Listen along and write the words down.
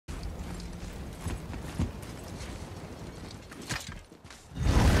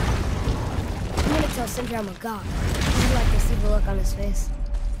tell Sindri I'm a god. I'd like to see the look on his face.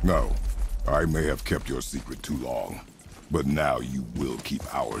 No. I may have kept your secret too long. But now you will keep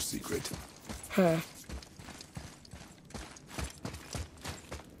our secret. Huh.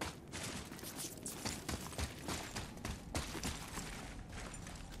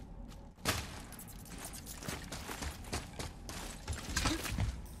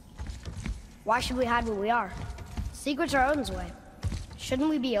 Why should we hide where we are? Secrets are Odin's way. Shouldn't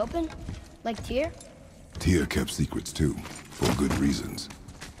we be open? Like Tyr? Tyr kept secrets too, for good reasons.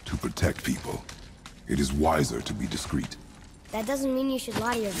 To protect people. It is wiser to be discreet. That doesn't mean you should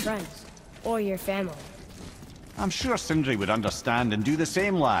lie to your friends. Or your family. I'm sure Sindri would understand and do the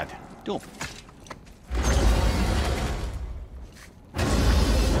same, lad. Don't...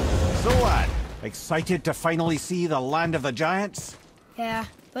 So, lad, excited to finally see the land of the giants? Yeah,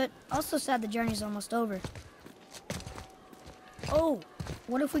 but also sad the journey's almost over. Oh,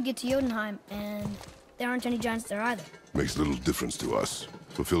 what if we get to Jotunheim and there aren't any giants there either? Makes little difference to us.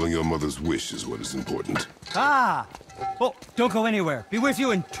 Fulfilling your mother's wish is what is important. Ah! Oh, don't go anywhere. Be with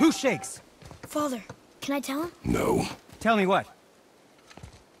you in 2 shakes. Father, can I tell him? No. Tell me what?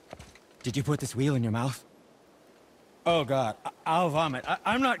 Did you put this wheel in your mouth? Oh God, I'll vomit.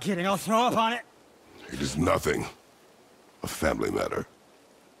 I'm not kidding. I'll throw up on it. It is nothing. A family matter.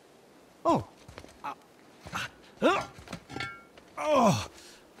 Oh. Oh,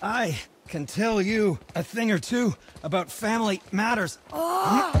 I can tell you a thing or two about family matters.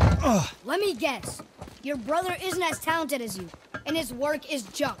 Let me guess. Your brother isn't as talented as you, and his work is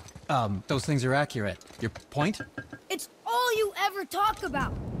junk. Those things are accurate. Your point? It's all you ever talk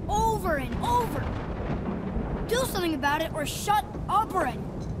about, over and over. Do something about it or shut up already.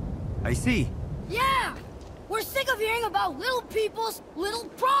 I see. Yeah! We're sick of hearing about little people's little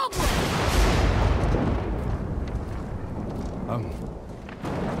problems!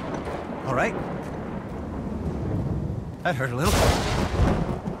 All right. That hurt a little.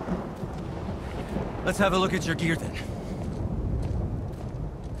 Let's have a look at your gear then.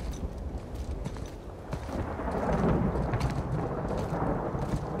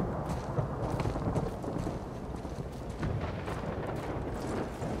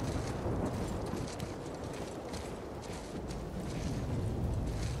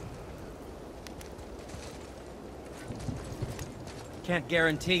 Can't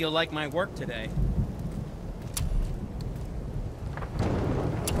guarantee you'll like my work today.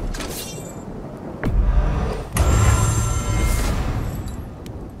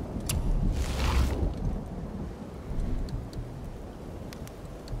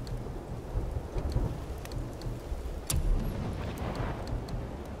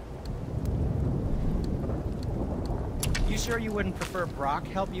 You sure you wouldn't prefer Brock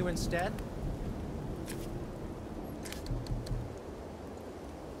help you instead?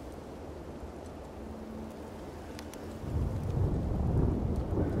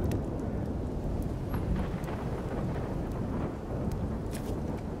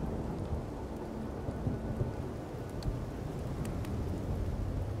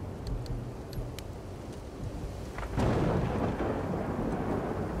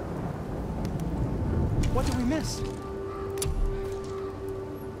 What did we miss?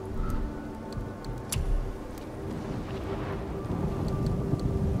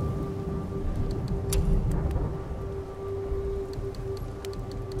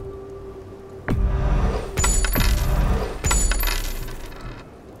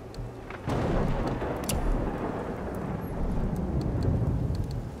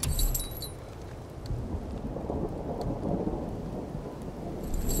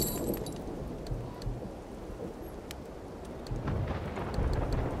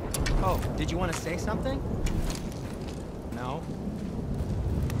 Oh, did you want to say something? No?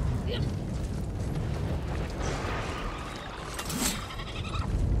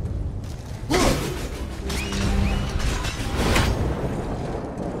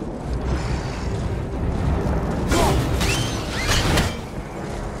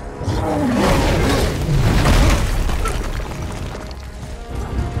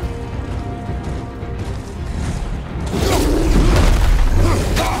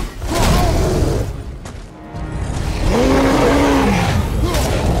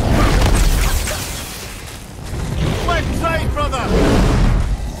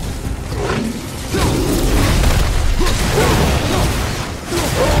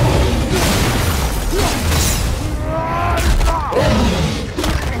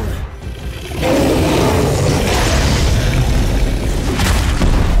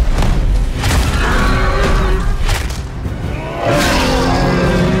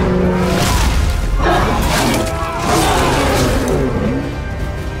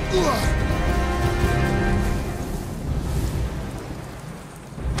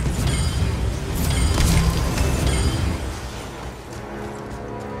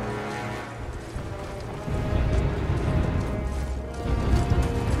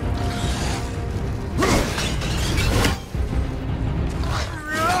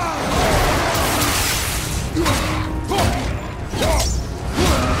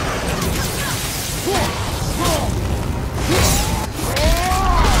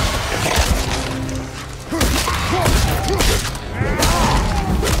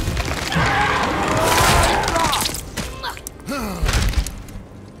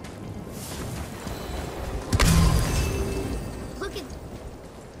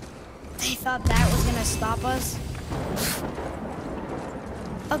 thought that was gonna stop us?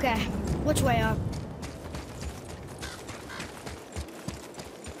 Okay, which way up?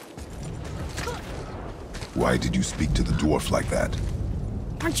 Why did you speak to the dwarf like that?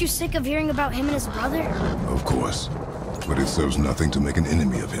 Aren't you sick of hearing about him and his brother? Of course. But it serves nothing to make an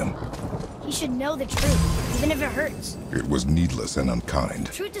enemy of him. He should know the truth, even if it hurts. It was needless and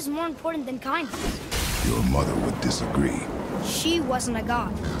unkind. Truth is more important than kindness. Your mother would disagree. She wasn't a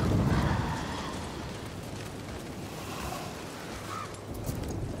god.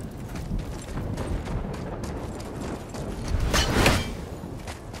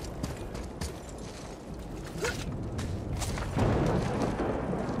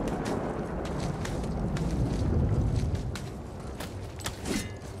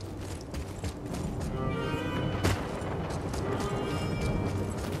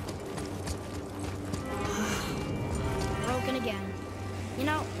 Again. You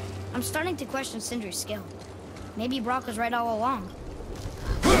know, I'm starting to question Sindri's skill. Maybe Brock was right all along.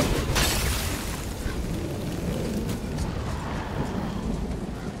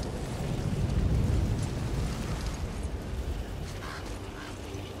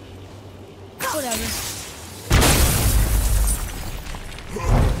 Whatever.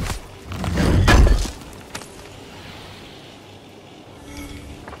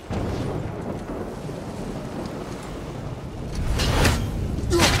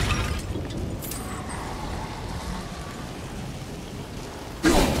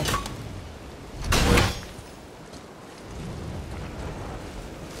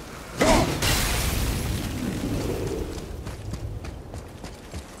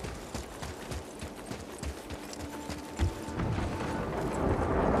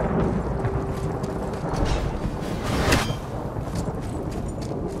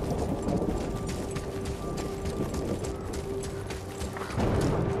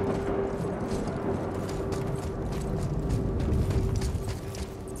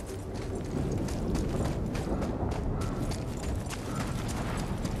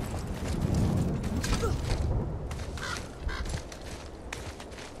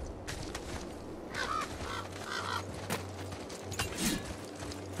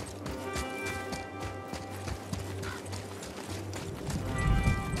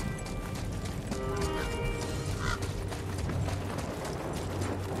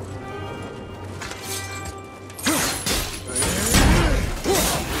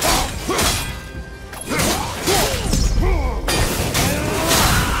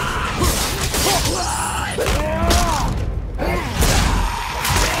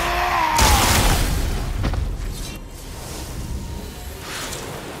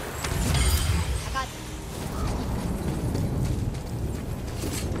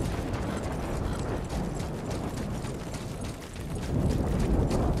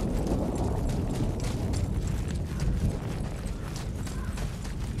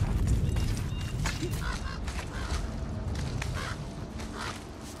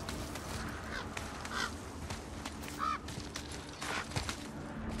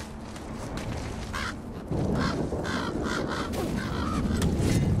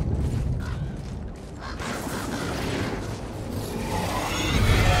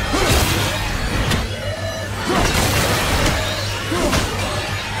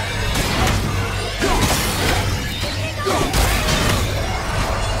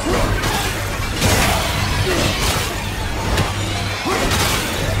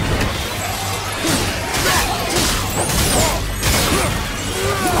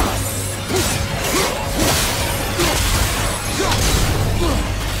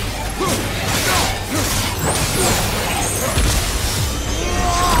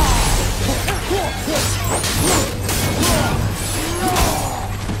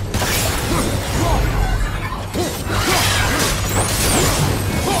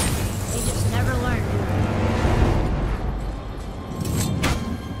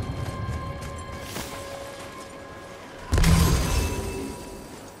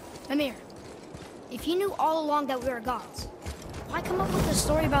 Amir, if you knew all along that we were gods, why come up with a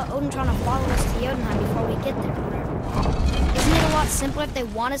story about Odin trying to follow us to Jotunheim before we get there? Isn't it a lot simpler if they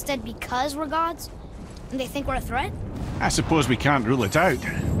want us dead because we're gods? And they think we're a threat? I suppose we can't rule it out.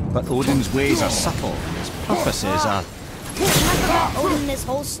 But Odin's ways are subtle. His purposes are... Enough about Odin and his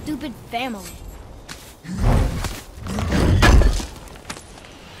whole stupid family.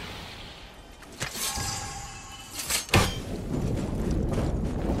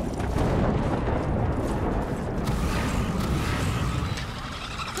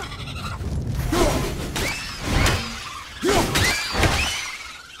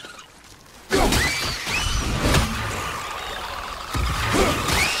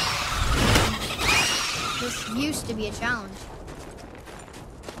 to be a challenge.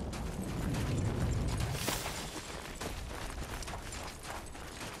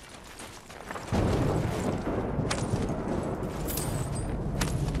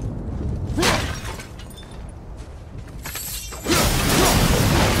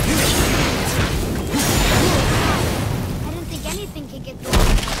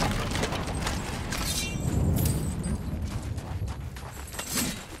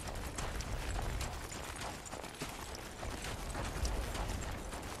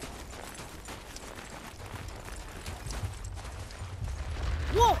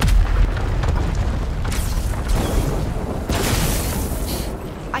 Whoa!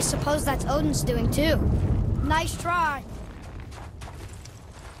 I suppose that's Odin's doing too. Nice try.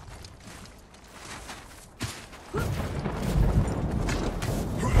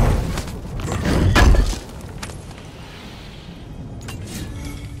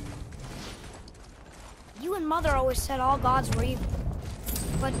 You and Mother always said all gods were evil.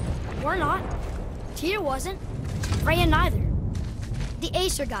 But we're not. Tyr wasn't. Freya neither. The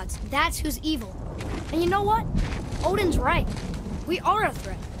Aesir gods, that's who's evil. And you know what? Odin's right. We are a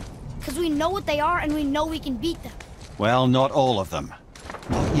threat. Because we know what they are and we know we can beat them. Well, not all of them.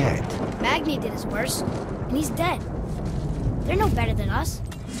 Not yet. Magni did his worst, and he's dead. They're no better than us,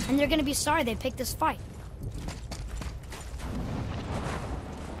 and they're gonna be sorry they picked this fight.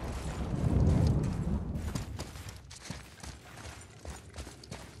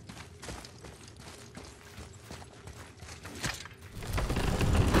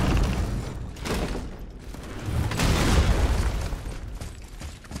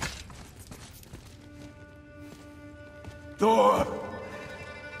 Thor,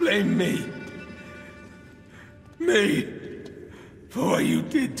 blame me. Me, for what you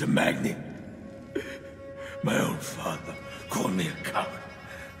did to Magni. My own father called me a coward.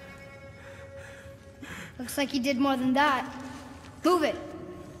 Looks like he did more than that. Move it,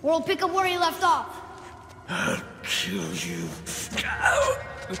 or we'll pick up where he left off. I'll kill you.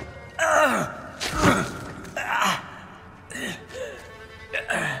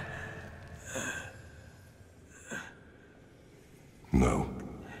 No.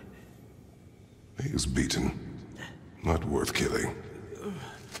 He is beaten. Not worth killing.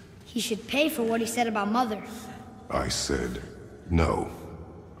 He should pay for what he said about Mother. I said no.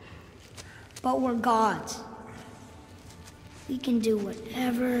 But we're gods. We can do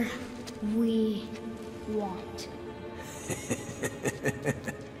whatever we want.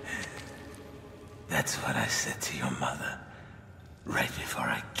 That's what I said to your mother, right before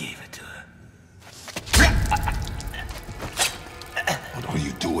I gave it to her. What are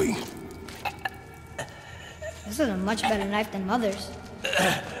you doing? This is a much better knife than Mother's.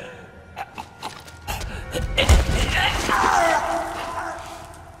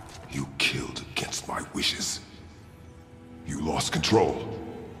 You killed against my wishes. You lost control.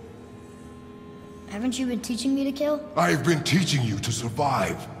 Haven't you been teaching me to kill? I've been teaching you to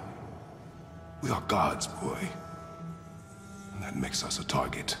survive. We are gods, boy. And that makes us a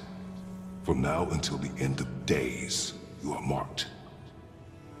target. From now until the end of days, you are marked.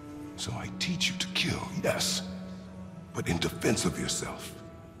 So I teach you to kill, yes, but in defense of yourself.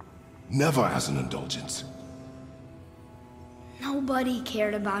 Never as an indulgence. Nobody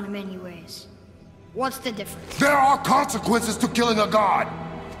cared about him anyways. What's the difference? There are consequences to killing a god!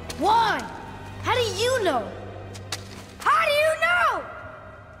 Why? How do you know? How do you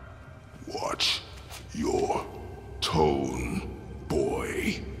know? Watch your tone,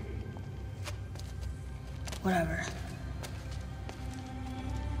 boy. Whatever.